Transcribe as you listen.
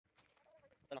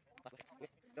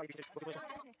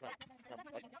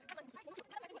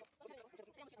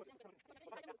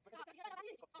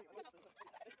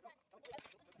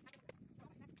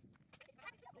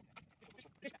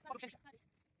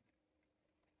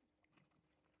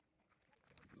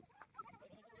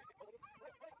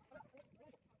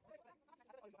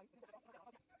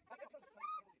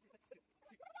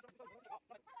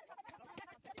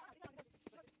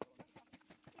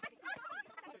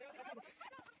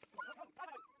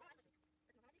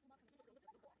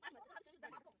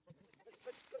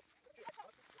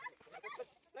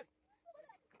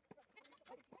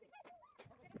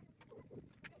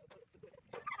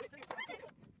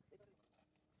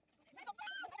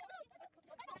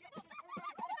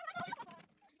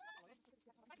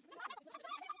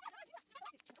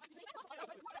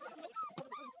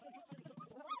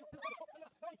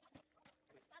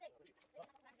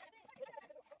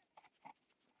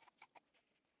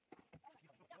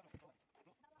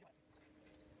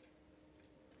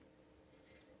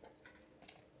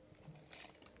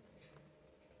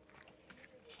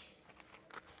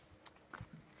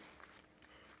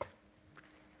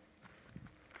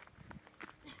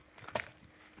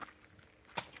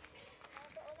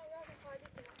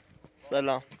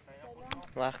سلام.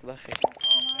 وقت بخیر.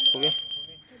 خوبی؟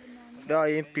 بیا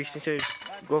این پیشنیشه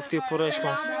گفتی پرش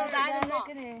کن.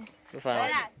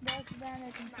 بفرمایید.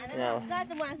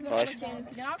 باش. سلام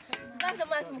علیکم.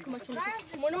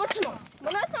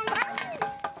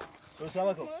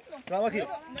 سلام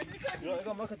علیکم.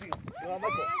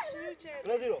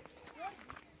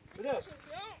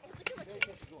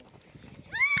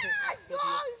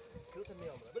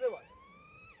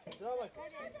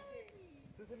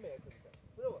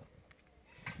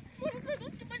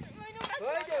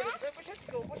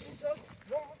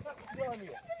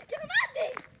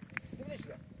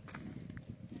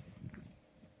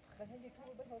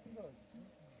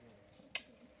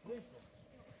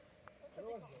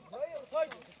 سلام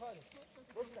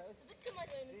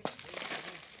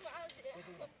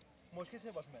مشکل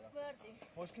چه باش میرم؟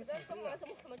 مشکل چه؟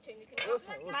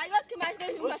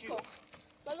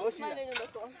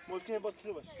 مشکل باش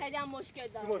چی باش؟ خیلی هم مشکل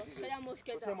دارم. خیلی هم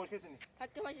مشکل دارم. مشکل چی؟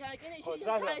 حتی من شاید کنه چیزی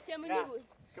شاید چه منی بود.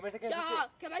 شاه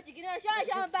که من چیزی نه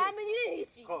شاه به من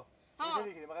نیستی. ها. ها.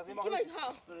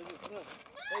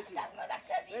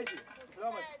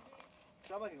 سلام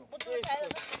سلام علیکم.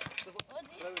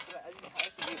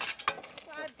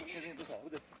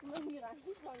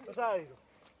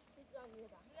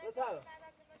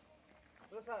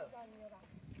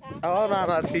 آقا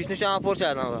رحمت پیشنیش هم پر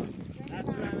کردم آقا.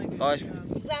 خواهش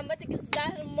زحمتی که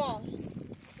زهر مار.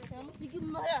 دیگه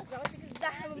مار زحمتی که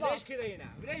زهر مار. بلش کره اینا.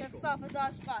 بلش کن. صاف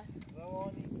داشقال.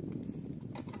 روانی.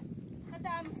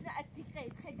 خدام مثل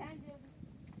اتیقیت خدام جو.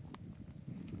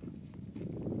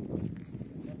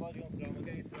 نباید سلام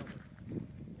علیکم سلام.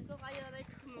 تو غیرت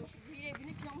کمش. یه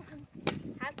بینی که ممکن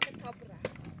حد کتابره.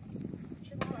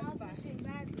 چه باشه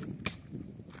بعد.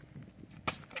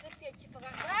 چی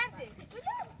فقط برده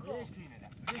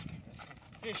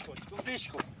بلش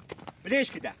کن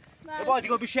بلش کده باید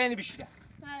دیگه بیشتری بیشتر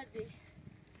برده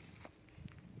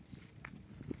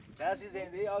درسی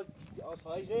زنده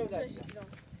آسایش نیست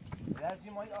درسی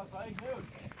مایی آسایش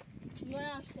نیست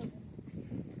نه اشتباه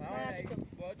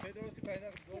باید چه درستی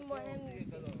پیدا کنم مهم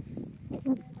نیست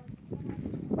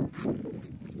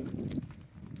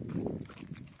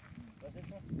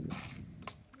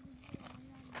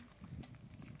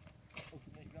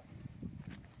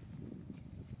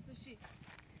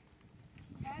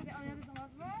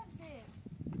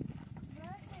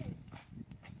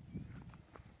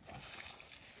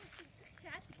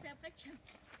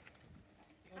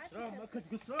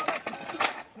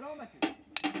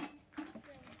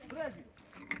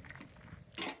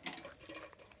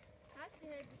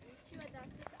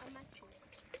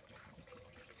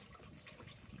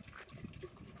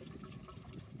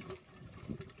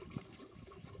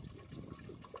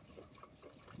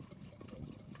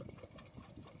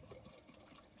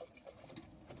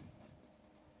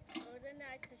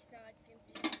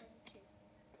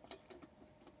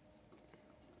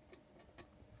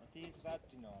تیز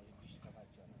ربطی نداره بیشتر فقط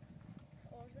جانم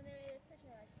ارزه نمیده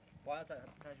تشنه باید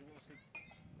تجربه است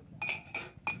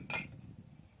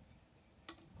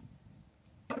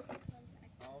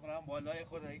برم بالای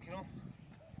خود هایی کنم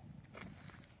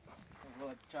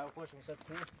چرخوش میشه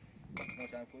تو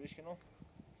ماشن کوریش کنم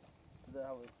در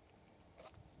هوا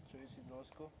چوی سی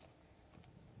درست کن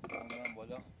برم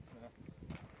بالا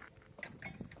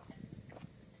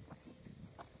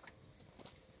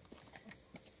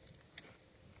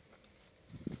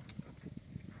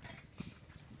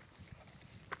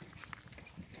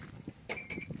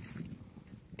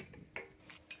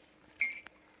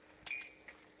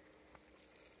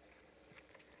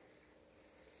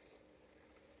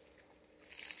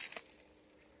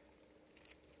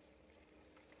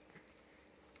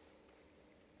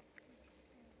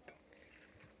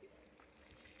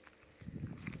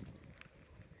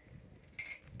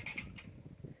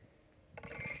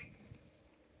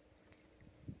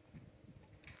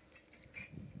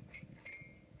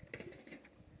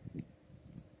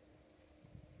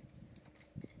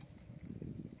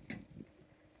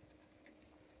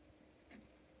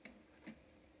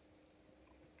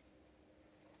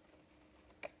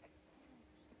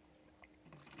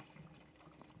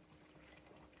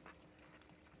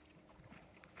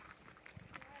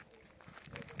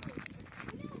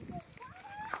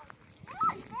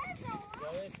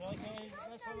Dove sai che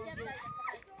non sono giù?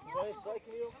 Dove sai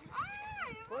che io?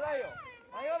 Guarda io!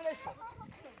 Ma io lesco!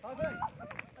 Vabbè!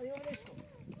 Ma io lesco!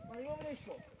 Ma io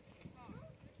lesco!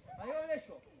 Ma io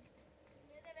lesco!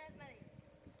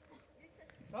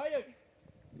 Hayır.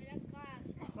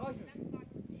 Hayır.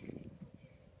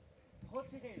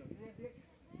 خود چی خیلی؟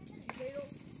 چی خیلی؟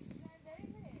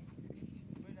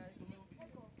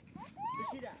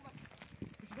 بشیدم.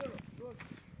 بشید برو.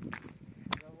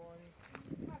 جوانی.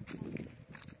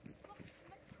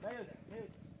 نیاده.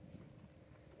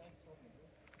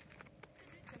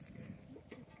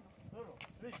 برو.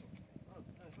 بشید.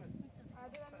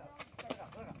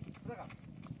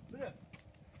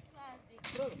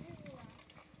 برو.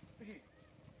 بشید.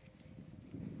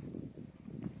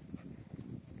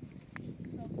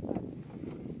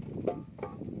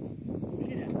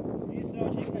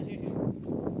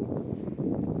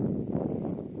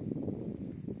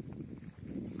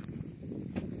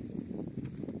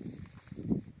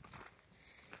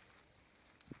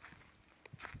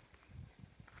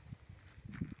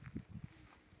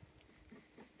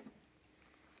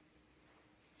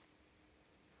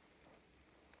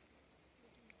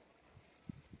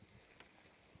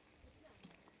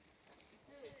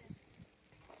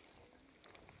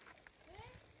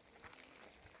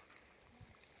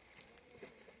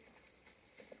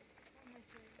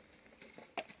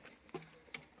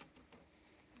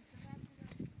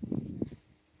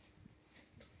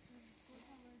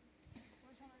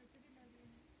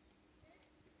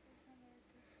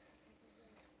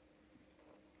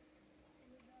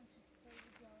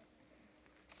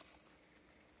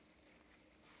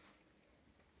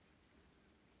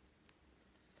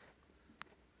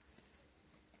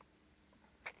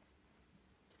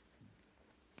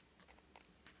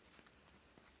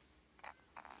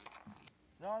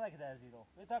 راه نکه در زیرو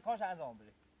بهتر کاش انجام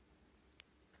بده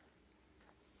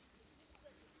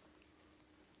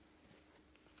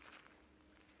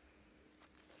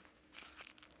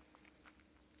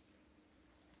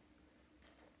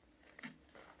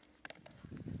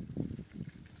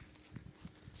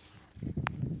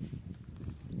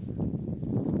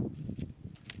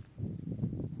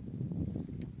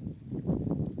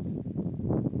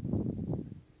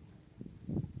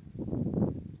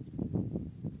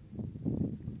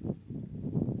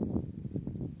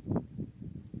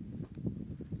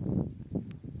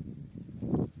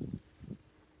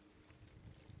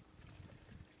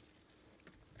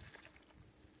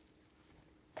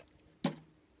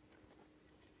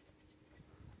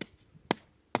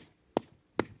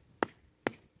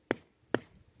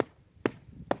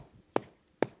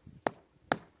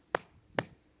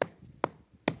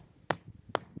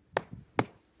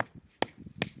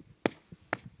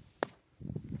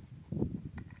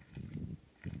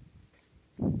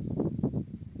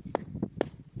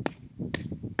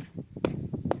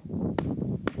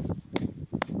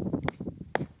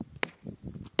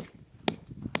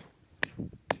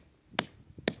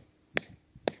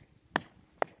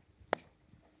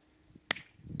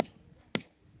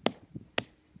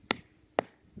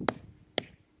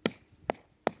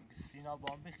سینا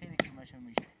بامبی خیلی کمشو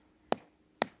میشه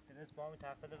درست بامی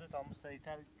تختلقه تا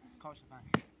مستریتر کاش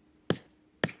پنج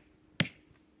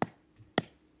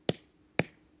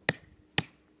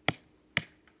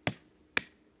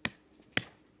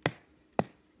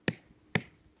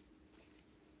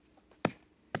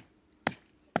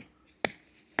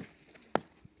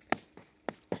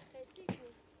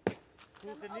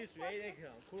Kochen niet zo, ik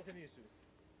dan. Kochen niet zo.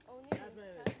 Oh, Dat is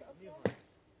mijn wens. Nieuw huis.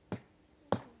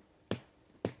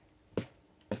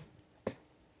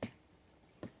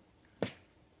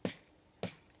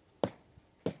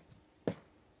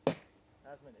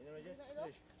 Dat is mijn. En dan weet je.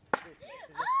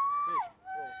 Rish.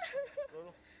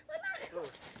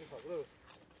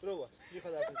 برو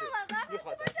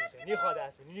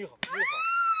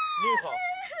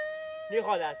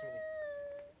میخواد دست میدی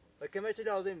و کمش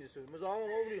لازم نیست مزاحم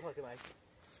ما میخواد کمش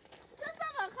چه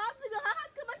سوال خواهد چه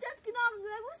حق که باشد که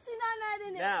نگو سینا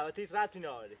ندینه نه و تیز رد تو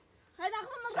نهاری خیلی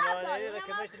خوب من رد دارم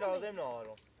کمش لازم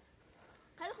نهارم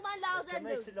خیلی خوب من لازم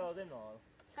دارم کمش لازم نهارم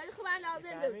خیلی خوب من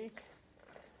لازم دارم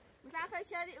مثلا خیلی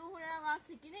شدی اون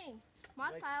راستی کنی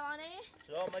مال پروانه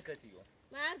سلام مکتیو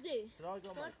مردی سلام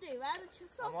مردی ورد چه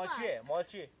صفت مال چیه مال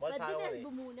پروانه و دیگه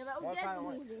بمونه و اون دیگه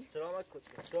بمونه سلام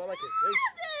مکتیو سلام مکتیو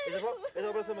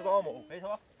ایده برسه مزامو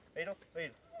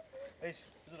ایده ایش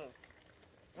بزرگ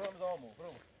برو مزامو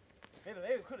برو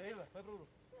ایده کل ایده برو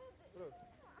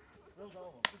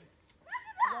مزامو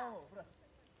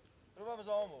برو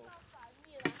مزامو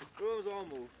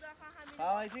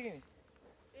ها چی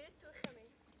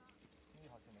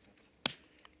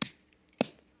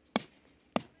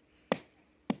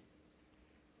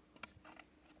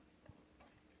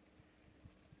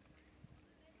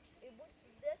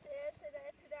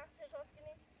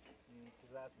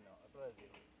رفت نه برای زیرو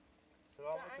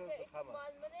سلامت تو خمر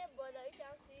مالمنه بالایی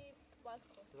شانسی باز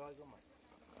کن سلامت اومد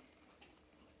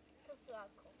تو سوال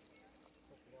کن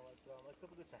سلامت تو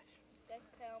بگو چشم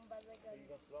دکترم بزرگانی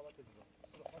سلامت تو دیگه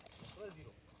سلامت برای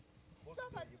زیرو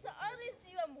صافت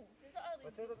آرزی و مو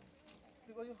آرزی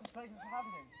تقولي خص هاي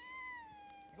حافظين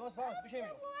يقول صوت بشي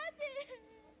منو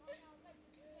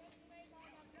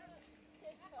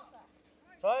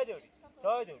صاي دوري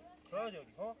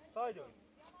ها صاي دوري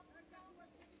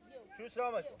شو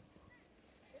سلامتكم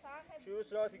شو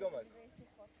سلامتي قمر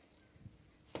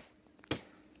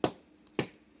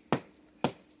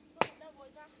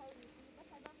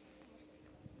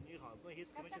نيخا ما هيك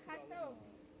كمان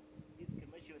هيك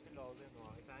كمان شو لازم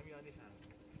نوع يفهمي يعني فهم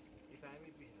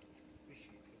يفهمي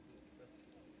بشي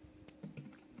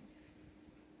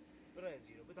برای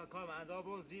زیرو بتا کار من انجام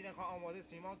برو زیر خواهم آماده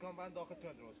سیمان کن من داخل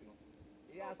تون درست کنم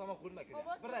یه اصلا ما خود نکنه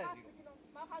برای زیرو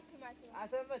ما خواهد کمک کنم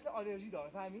اصلا مثل آلرژی داره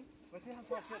فهمی؟ مثل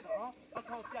حساسیت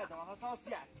ها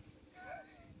حساسیت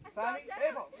فهمی؟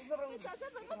 ای با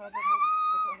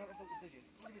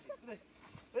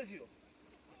برای زیرو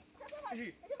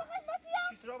بشی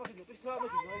چی سلام کنی؟ بشی سلام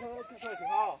کنی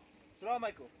ها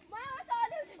سلام کن ما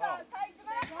آلرژی داره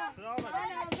سلام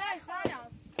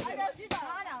آلرژی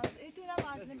داره ای تو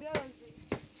نمازنه بیا روزی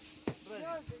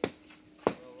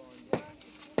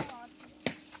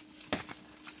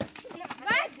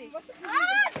بعدی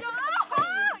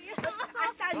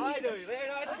هاي دوي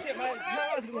رينا اساسي ما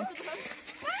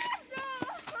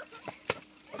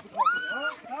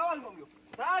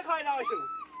تعال خاين عاشو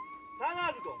تعال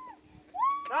نازكم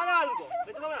تعال نازكم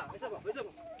بسبب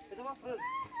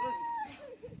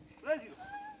رزي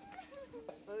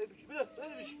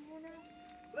بش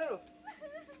برو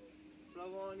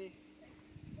رواني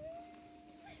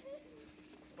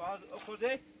بعد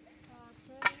خوزه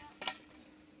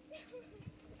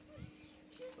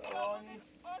رواني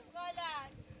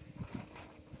اشغالك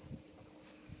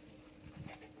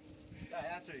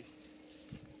لا يا سوي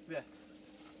بیا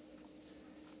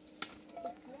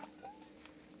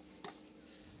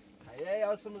هیه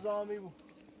اسم زامی بود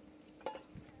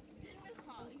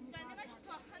میخوای زنمش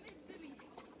تا همه ببین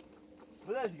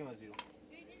بده دیگه من زیرو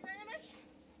ببین زنمش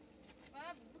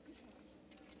و بکشمش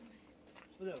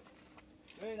بده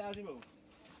ببین عظیم بود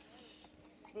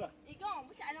بده ایگام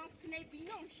بس الان کنه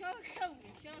بینم شو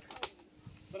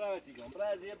برای دیگه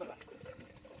برای زیه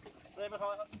برای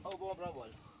میخوام او بوم برای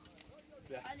بول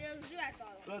آلرژی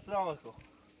دارم برای سلامت کن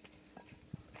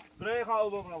برای خواه او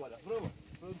بوم برای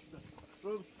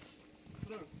بول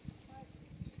برو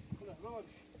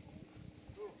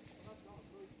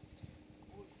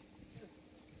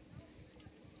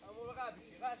اما بقى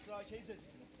بشي غسل ها شيء جديد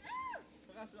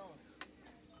غسل ها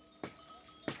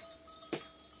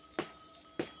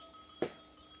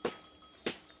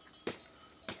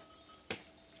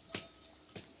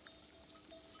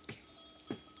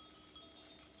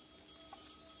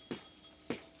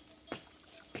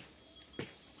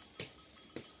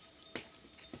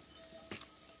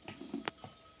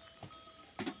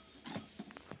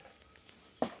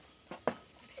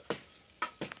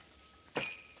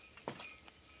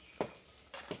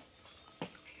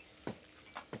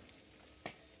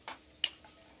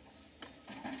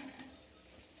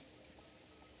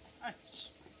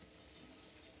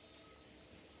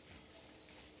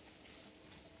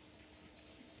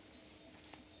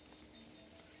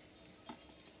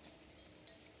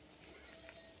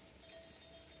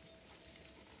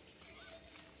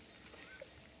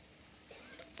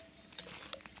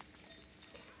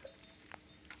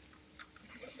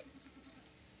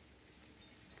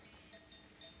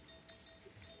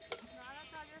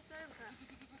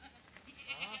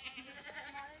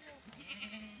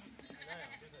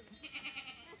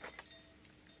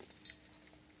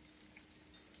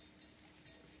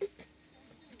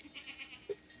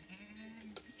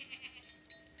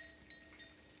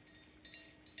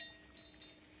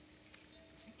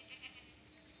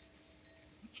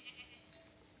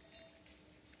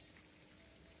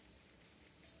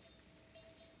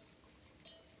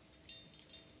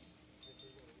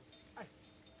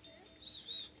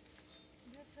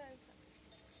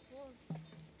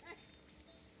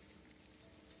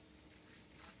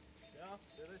Ja,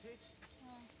 درستی؟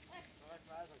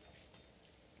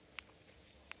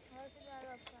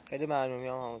 خیلی معلومی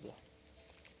هم همونجا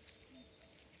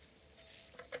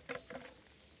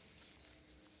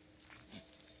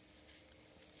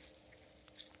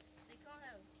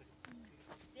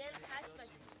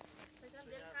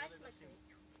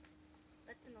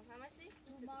تنو فهمتي؟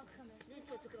 ما خمس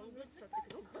ليه تشكرون ليه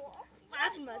تشكرون ما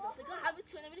أعرف ما تقول حابة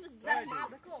تشوفني بني بالزاف ما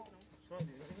أعرف تشكرون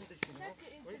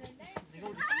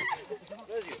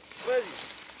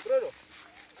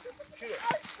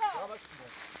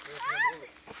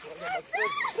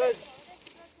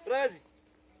رازي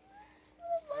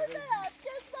ماذا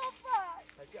كسافات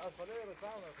هكي أصلا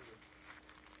رسالة كذي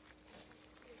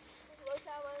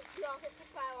وسام ياخذ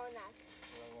كفاوانات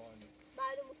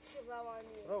بعد مش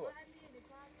رواني روح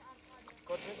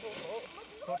كاتني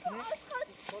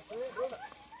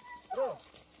روح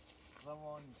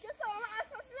رواني شو سوى مع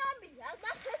أساس لامبي ما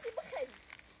خلتي بخير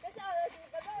بس أنا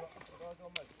بدأت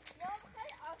يوم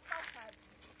خير أصلا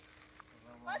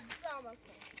ما تسلمكم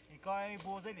حكاية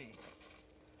بوزلي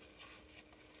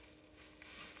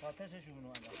خاطر شو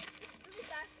منو أنا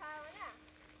بتاع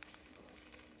كفاوانات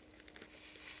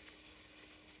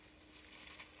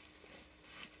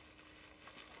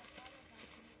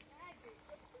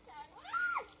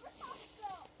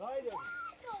هايدي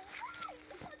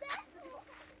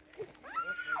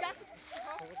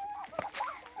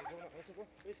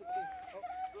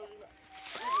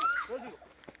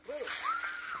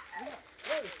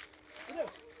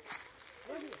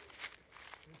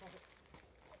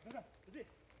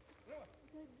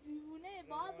دیوونه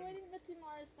با بریم به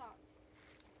تیمارستان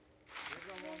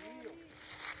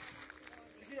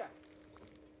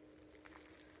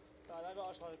تعال به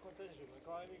آشغال کنترلشون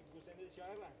کاری گوسنده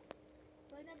چای بند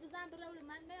باید بزن برای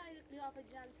من میای قیافه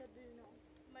جلسه ببینم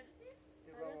مرسی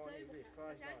روانی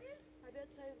کاش حبیت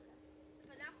سایب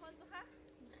فلا خود بخیر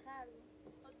خیر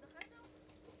خود بخیر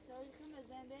سایب خم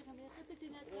زنده خم یخت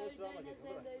تینا سایب زنده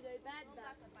دای بعد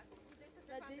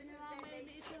بعد دین ما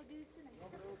میلی تو گیرتنه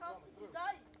خب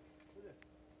جدای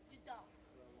جدا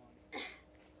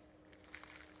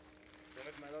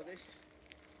دمت مدادش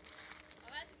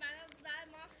اول من زار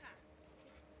ما خا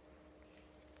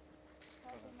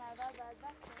مردا بعد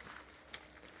بعد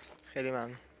خیلی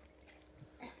ممنون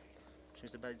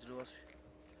شمیسته بعد رو باش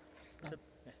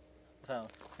بفهم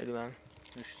خیلی ممنون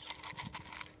نوش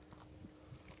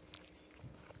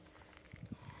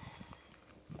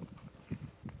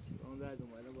اون درد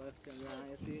اومده باید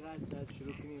یه سیغت در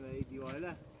شروع کنیم و این دیواله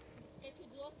اسکه تو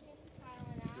درست نیستی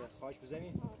کارمانه خاش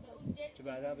بزنیم که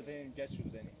بعدا بتونیم گچ رو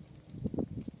بزنیم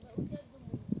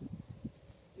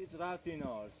هیچ ربطی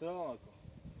نار سلام کن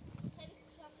خیلی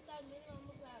شاخه دار نیم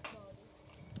امو زرداری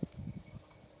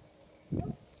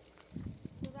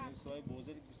این سای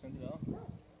بوزه دیگه بسندی را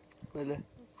بله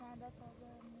دوستانده تازه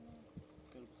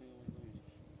خیلی بخیه اون دویدی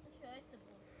شاید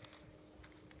بود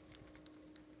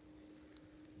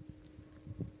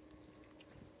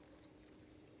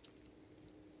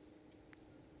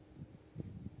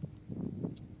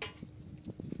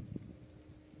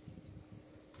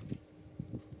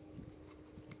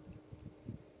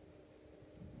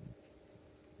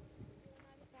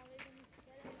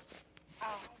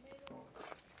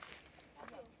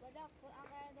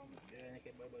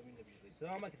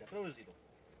سلام كده برو زيدو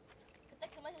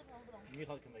كتك ما تفهم برام مي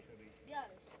خالك ماشي بي ديارش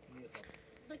مي خالك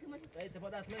كتك ما ليس با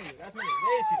داس مني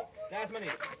ليسيدو داس مني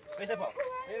ليس با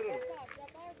ايرو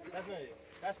داس مني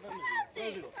برو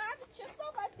زيدو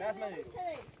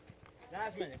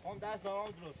داس مني خون داس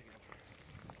دارم درست کنم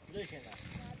ليش هنا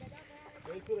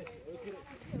الكرسي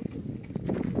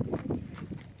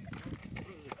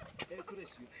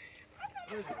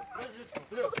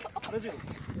رزيلو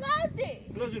نادي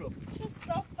رزيلو شو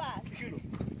الصفات شيلو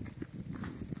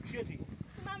شيتي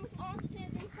ما مش أنت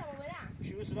تنزل سوا ولا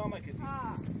شو سلامك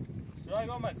ها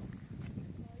سلامك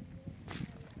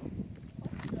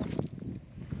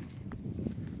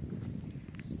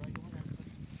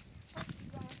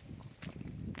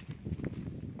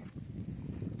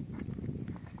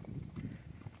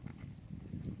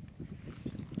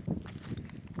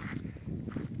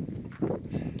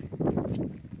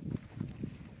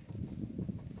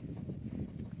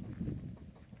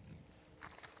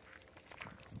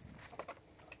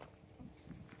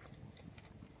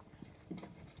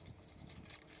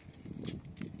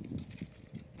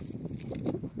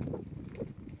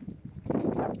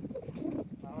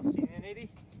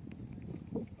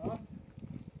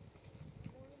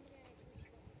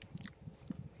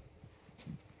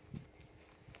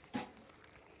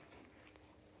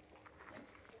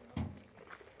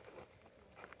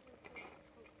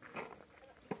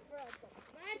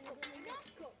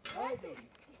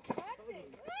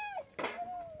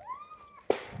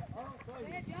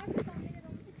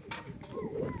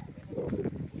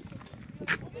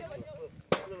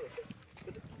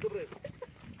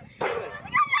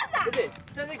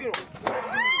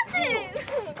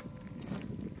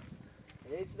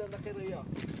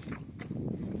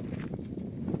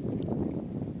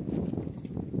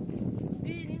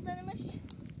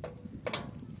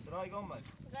رایگان مکن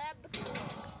غیب بکن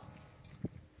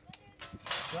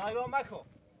رایگان مکن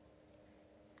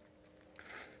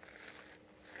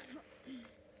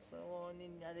روانی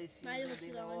نرسی مایه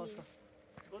بچه روانی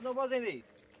گفتم باز این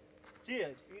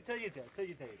چیه؟ این چه جیتیه؟ چه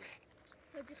جیتیه؟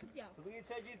 چه خدیا؟ تو بگی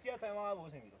چه جیتیه تا ما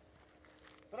باز میدم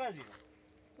برازیل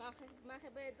ما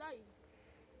خبر زایی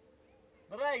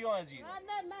برای یون ازیل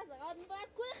نه مثلا برای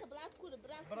کوی خبر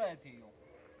برای برای تیو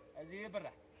ازیل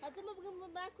برای حتی ما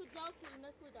بگم برای کود برای کود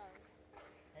نکود دارم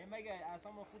هی مگه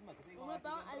اصلا ما خود مکن دیگه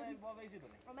برای با ویزی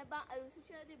برای اما با عروسی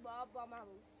شدی با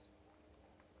مروس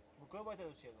بکو باید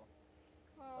عروسی شدم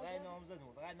برای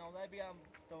نامزدم برای نامزد بیام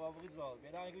توافقی زال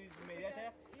بیام اگه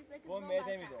میریته با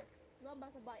میریته میدم زن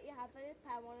بس با این حرفه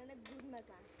پروانه گود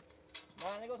مزن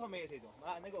من نگفتم میریته دم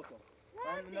من نگفتم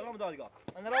من نرام دادگاه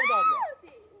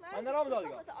من نرام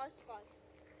دادگاه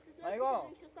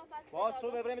نگاه باز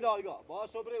صبح ببریم دادگاه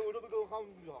باز صبح او رو بگو خواهم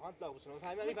هنت لاغ بسنم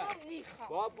فهمی نفهم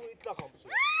باید بود ایت لخوام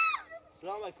بسنم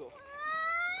سلام علیکم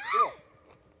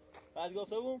بعد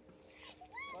گفته بوم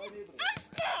باید یه بریم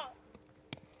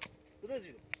بده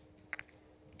زیده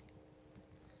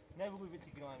نه بگوی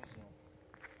بیتی که من میسنم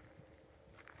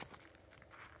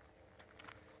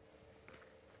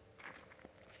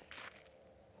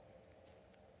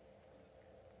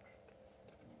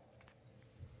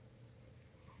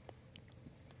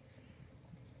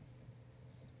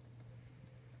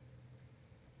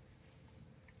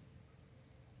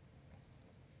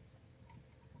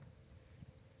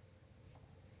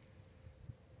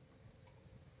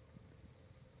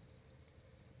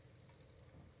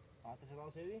آتش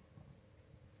را سیدی؟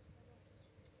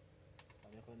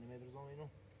 من خود نمیدرزم اینو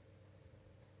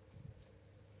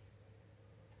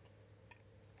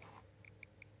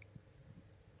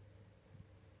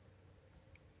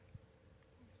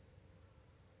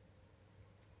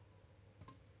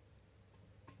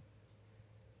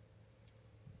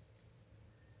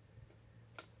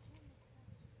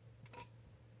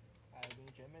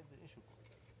این جمعه این شو کن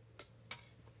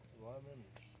وای من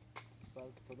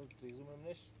استال کتاب تریزم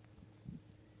منش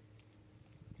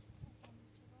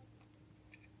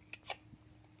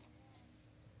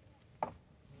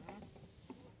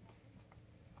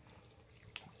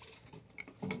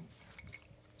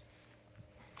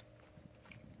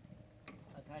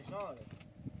اتشان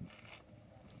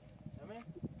همه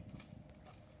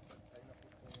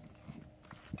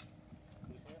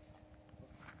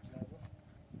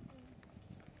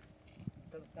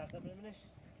تقدم منش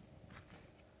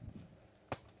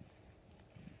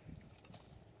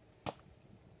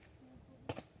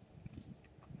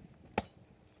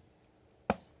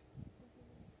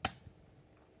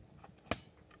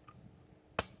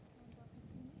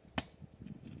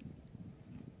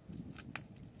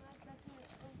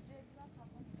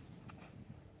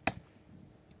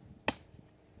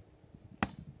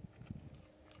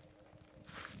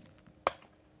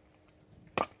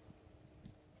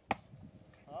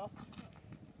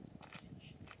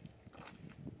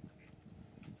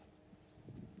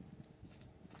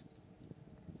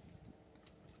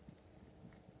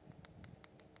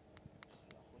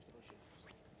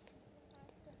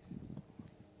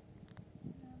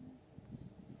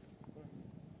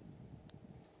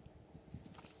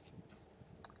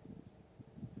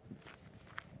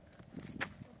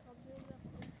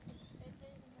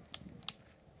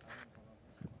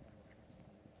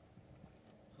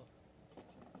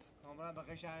کاملا به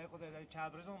قشنگ خود از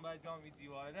چبرزون باید بیام این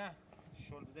دیواره نه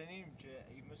شل بزنیم که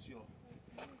ایمرس رو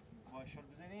با شل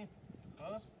بزنیم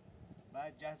خب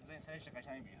بعد جهاز بزنیم سرش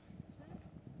قشنگ بیاد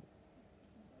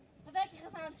فکر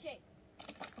خفم چی؟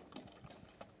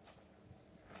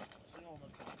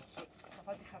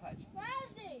 خفاتی خفاتی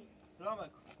وردی سلام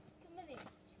علیکم کملی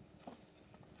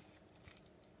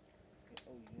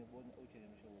او یه بود او چه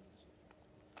میشه بود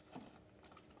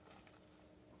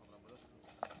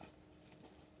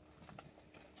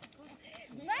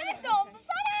مردم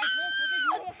بسرعه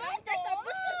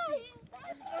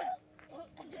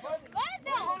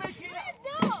مردم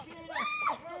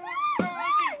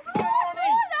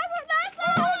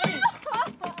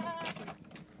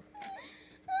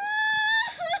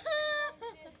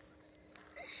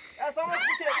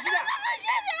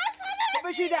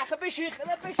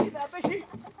خفشي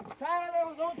تعال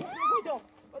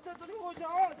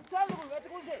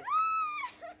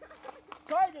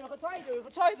لو تقول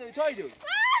تايدو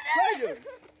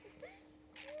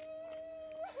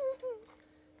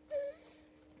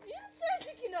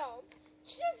کنم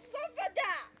چه صفده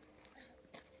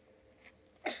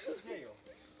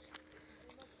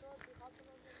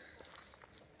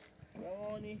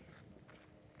روانی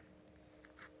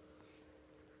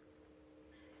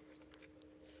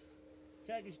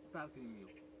چه اگه پرکنیم میو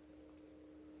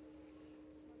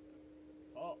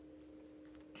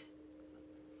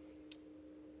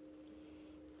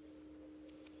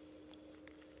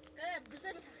نه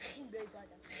بزن خیلی بیای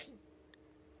بالا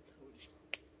خودش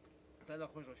بلا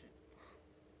خوش باشه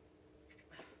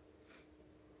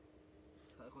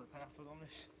خود طرف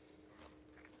فرامش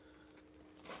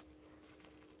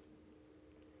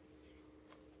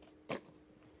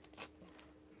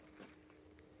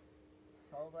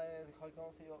تا باید خواهی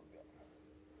کنم سیاه بیا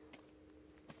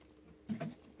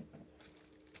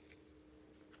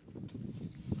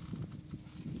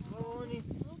روانی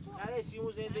هره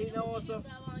سیمون زنده ای نواسم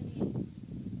روانی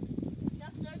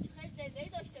دست داشت خیلی زنده ای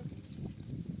داشته بود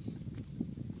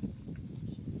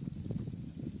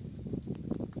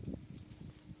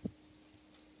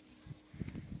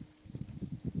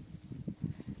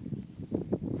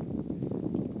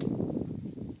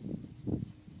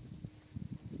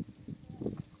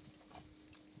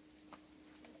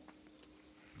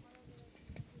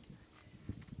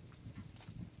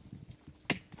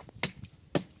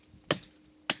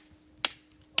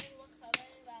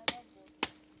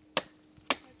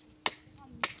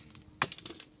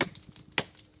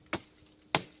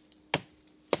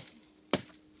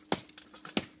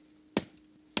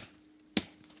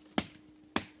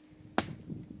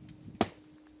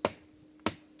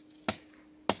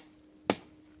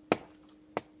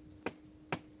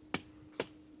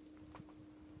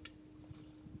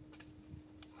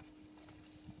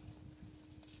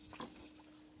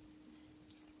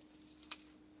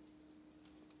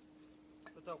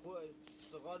تا خود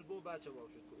سقال بو بچه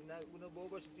باشد اونو بو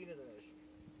باشه دینه دنش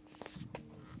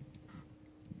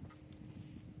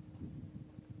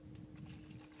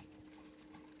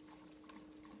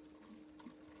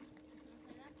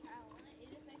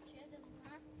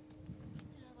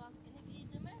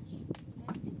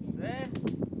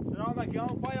سلام علیکم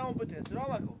پایام بده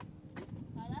سلام علیکم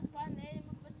حالا پایان نیم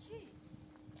بچی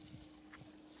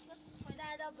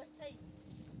خدا دا بچی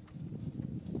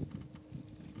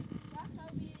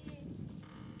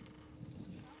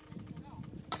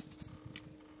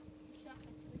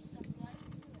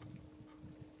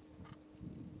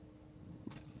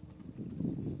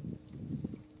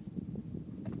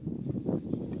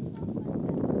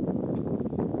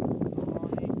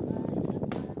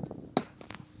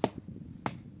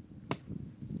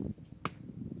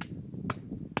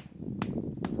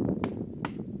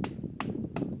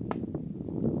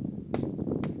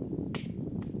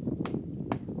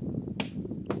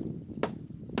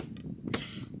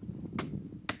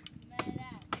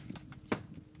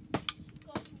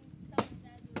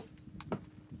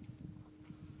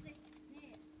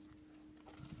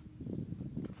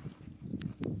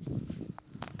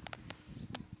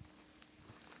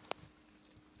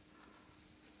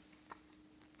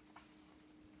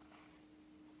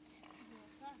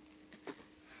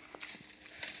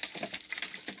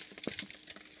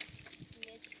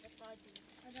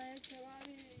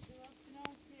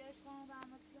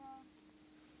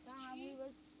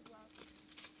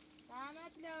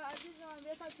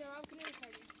جواب کنی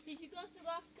بخری. چیزی گفت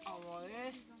راست کنی.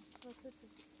 آماده.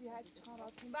 چی هست چی کار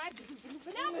راست کنی. بعد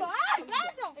بلند باش.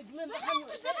 بلند. ادمه بخمی.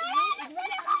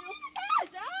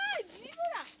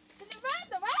 دیوونه. چی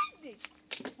بلند بلندی.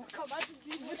 کامات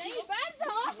دیوونه بلند.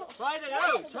 چای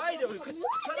دارم. چای دارم.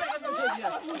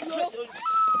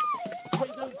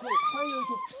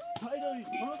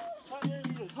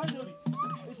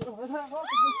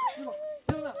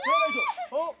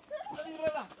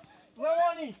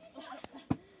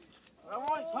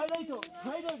 روانی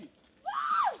چای داری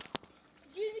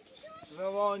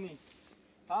روانی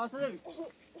ها سدی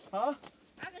ها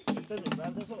سدی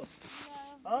بعد سو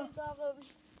ها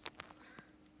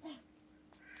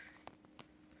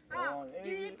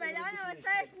این بدن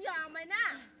واسهش نیامه نه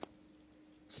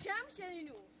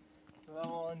شمشینو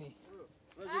روانی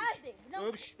عادی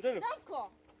بلم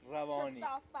کن روانی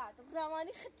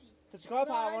روانی خطی تو چیکار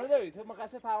پروانه داری تو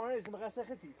مقصد پروانه نیستی مقصد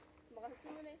خطی مقصد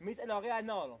منه میز علاقه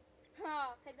ادنا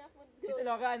ها خیلی خوب میز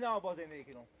علاقه ادنا با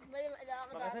زندگی کنم بریم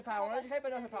علاقه مقصد پروانه خیلی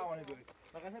بدون پروانه داری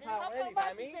مقصد پروانه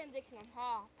میفهمی زندگی کنم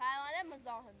ها پروانه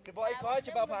مزاحم که با این کار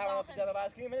چه با پروانه پیدا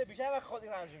باز کنی من بیشتر وقت خودی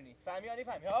رنجونی فهمی یا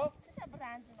نفهمی ها چه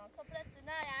برنجونا کبرت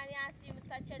نه یعنی اسی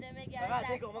متچله میگه فقط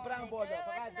دیگه من برام بالا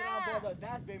فقط برام بالا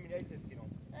دست ببینید ایست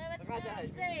کنم فقط جهش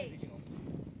ببینید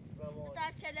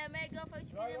تا چله میگه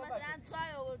فکر کنی مثلا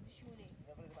چای آوردیشونی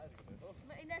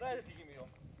من اینا راست دیگه میرم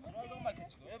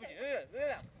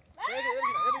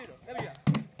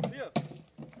بیا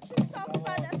چه صاف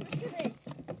بعد از بکنی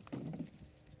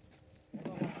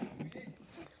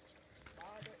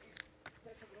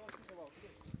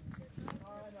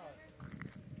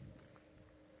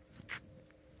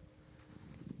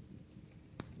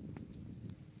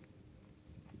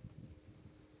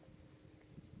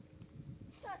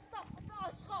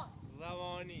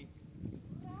روانی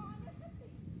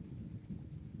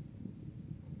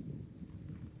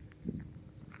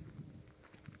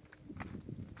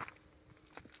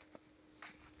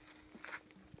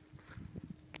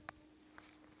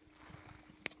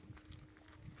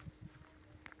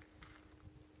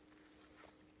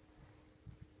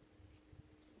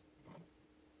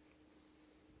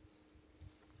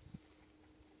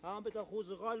هم به تا خوز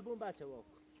قلبون بچه واق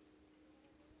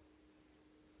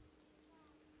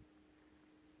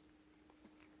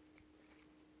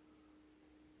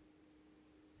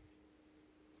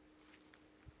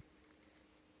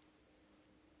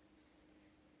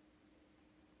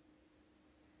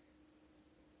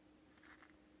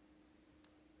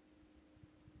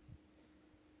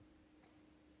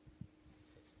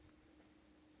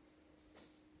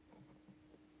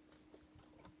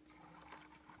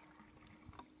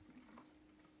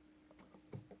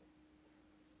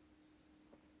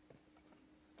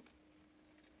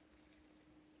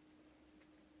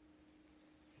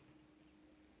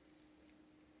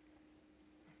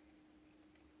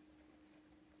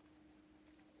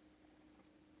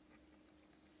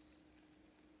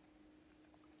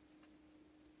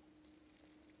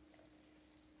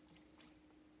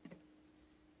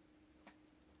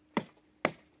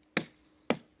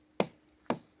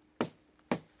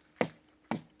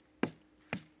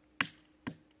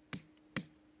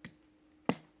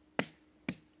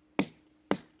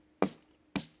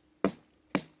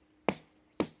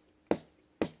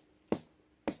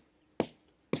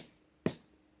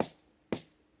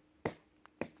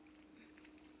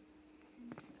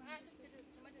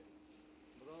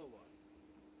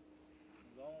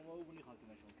ما بونی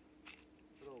خاطرشون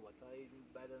برو تا این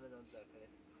بدن دان زرفه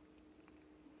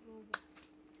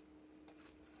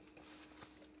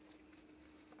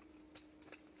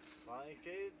این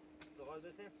که دقیق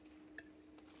بسیم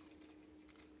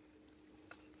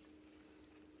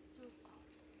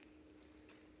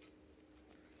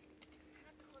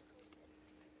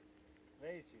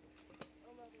رئیسی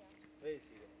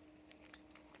رئیسی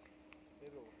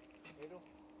برو برو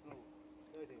برو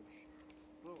دایدهیمش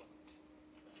برو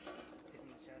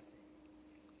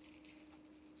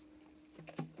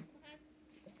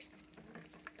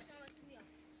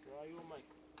Saiu, mãe.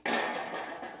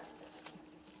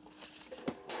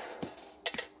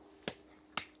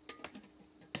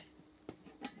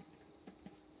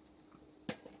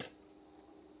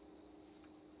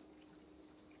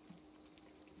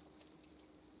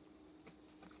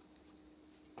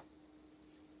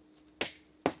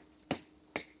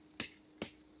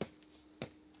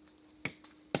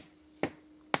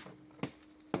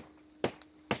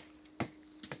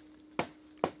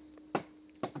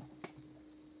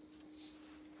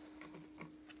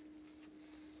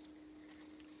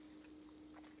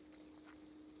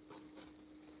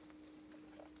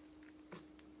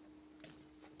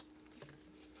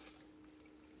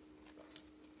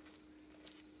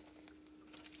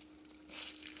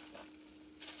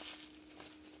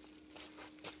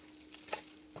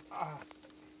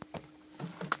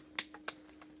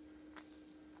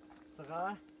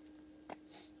 چقدر؟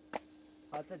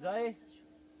 خاطر جایی؟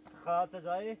 خاطر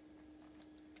جایی؟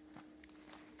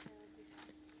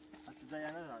 خاطر جایی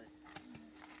نداری؟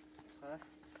 چقدر؟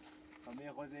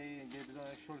 خواهی خود اینجا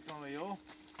بزنه شلکان ویو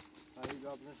خواهی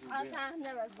گاب نشید آتح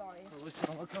نبزایی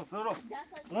برو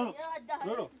برو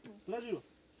برو برو جیرو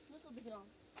نتو بگرام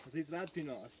هیچ رد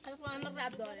پینار خیلی من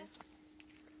رد داره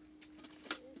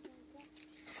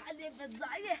خیلی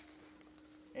بزایی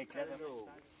اکرده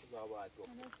زاباید گفت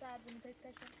من سرد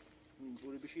میتکتشم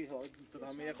اینطوری بشید ها تو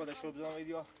همه یک خودش رو بزنم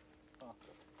ویدیو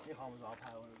میخوام زاب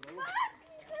حیوانه برو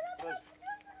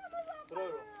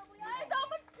برو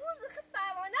دامن پوز خیلی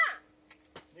پروانه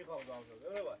میخوام زاب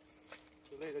برو باید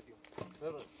تو لیده دیو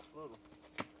برو برو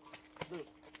برو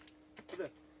برو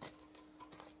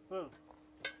برو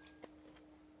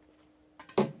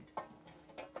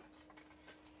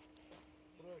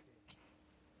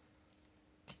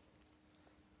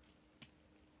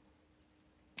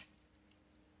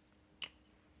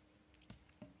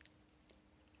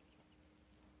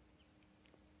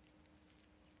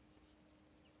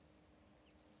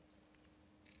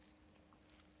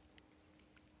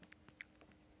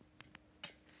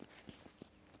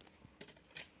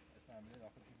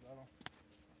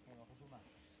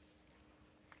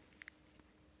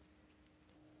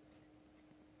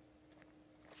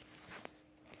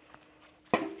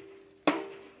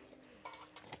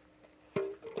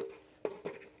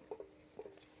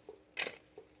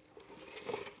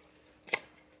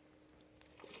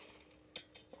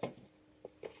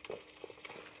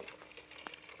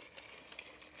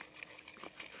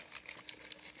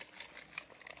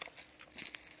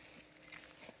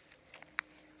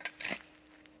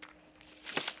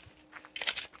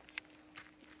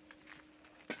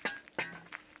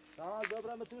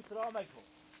Dobra, my tu sramek.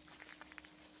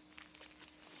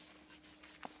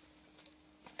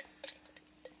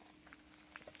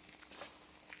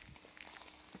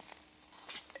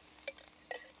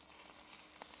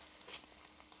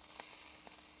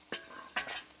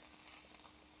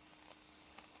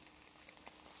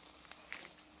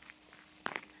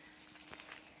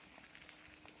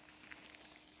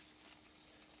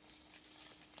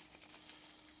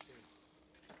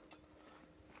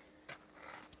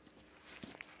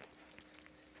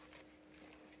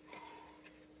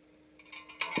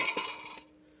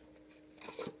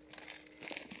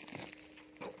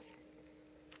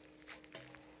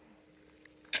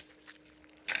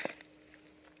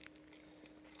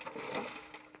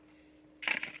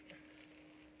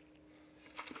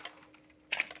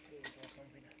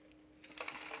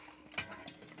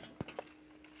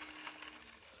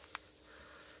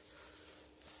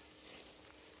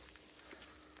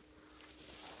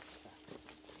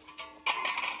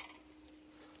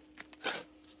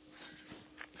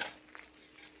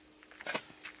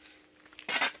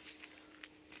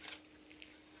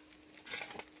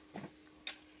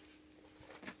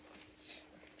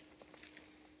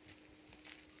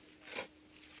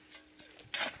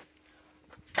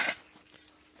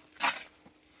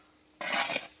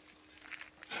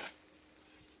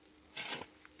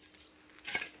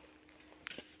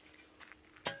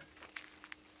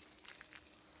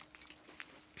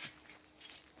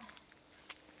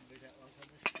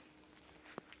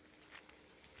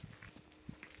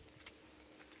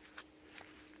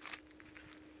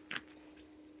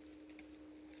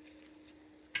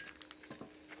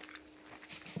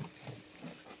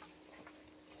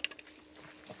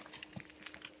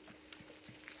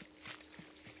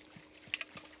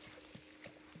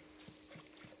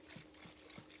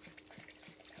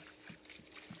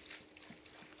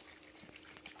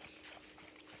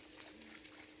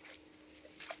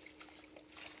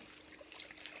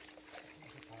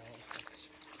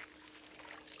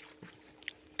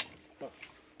 سه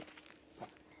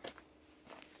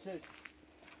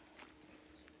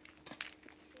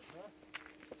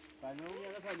پلومی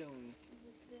یا نه پلومی؟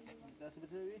 دست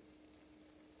بتونی؟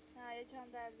 نه یه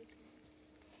چند درد بکنی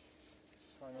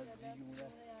سانا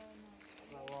دیگونه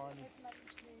روانی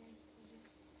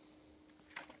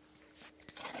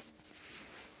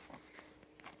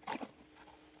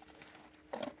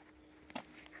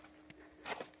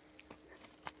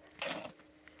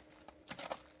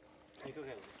نیکو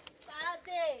کنیم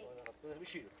بعده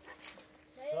بشیر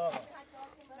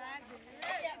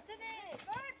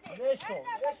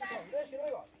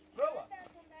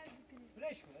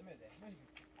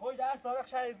کوی دست داره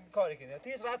شاید کاری کنه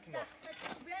تیز رد کنه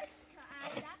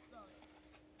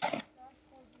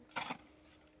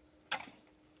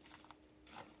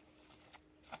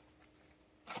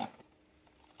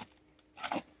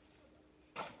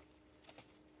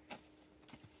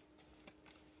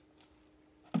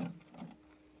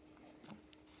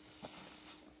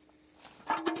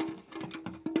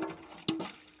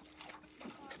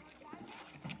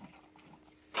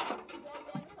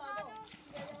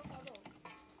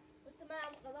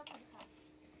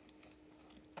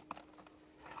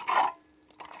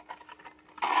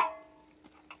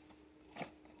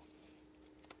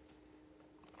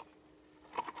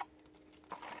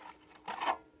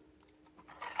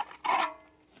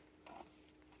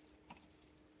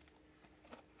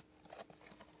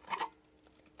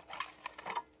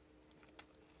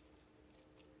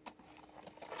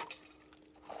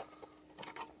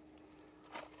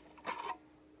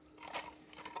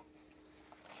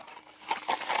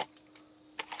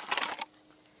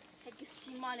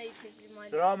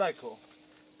سلام علیکم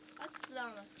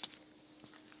السلام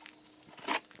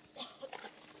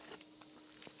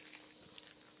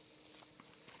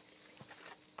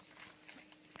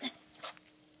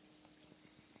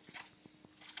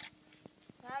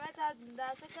محمد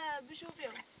دسته که بشو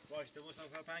بیام باش تو بسام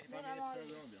کنم پنج تا میره بسر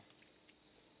بیام بیام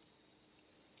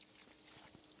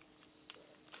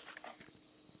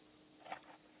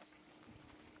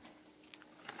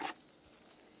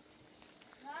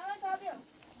محمد تا بیام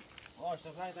باش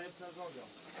تو پنج تا بسر بیام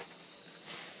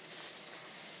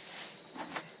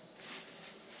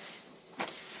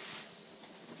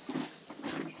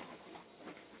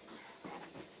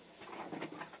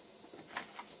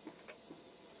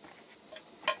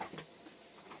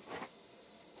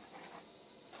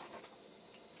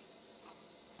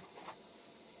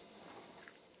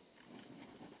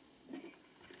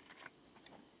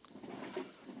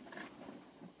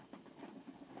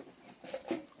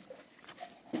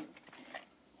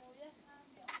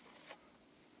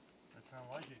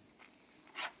واجد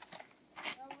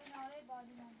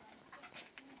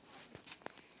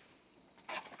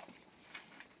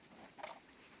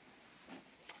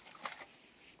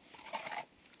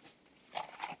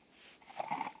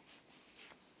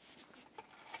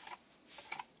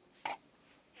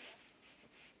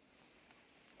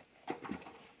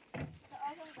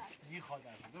دي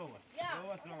خدها جوا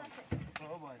جوا سلام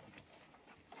جوا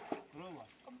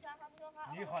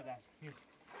جوا دي خدها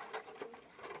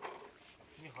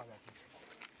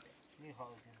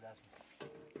میخواد دست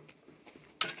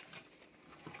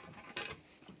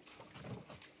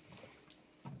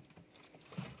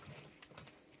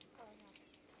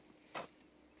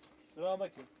سلام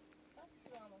علیکم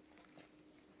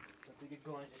دیگه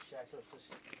گنج شش هستش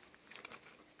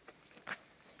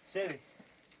سری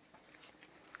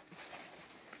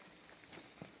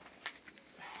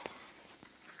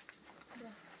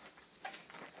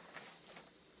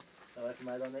دعوت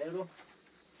میدان رو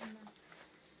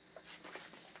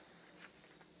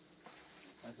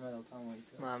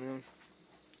ممنون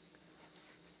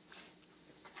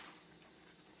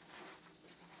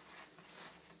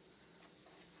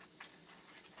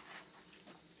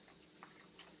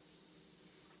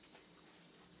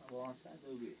با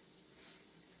صدوبی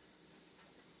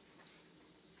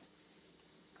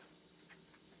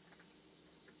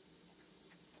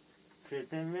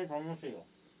فیلتر تموم شد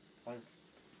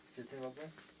فیلتر واقعا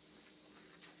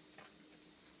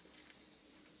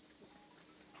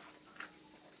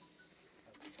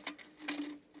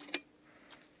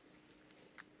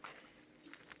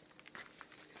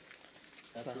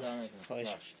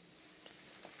خواهش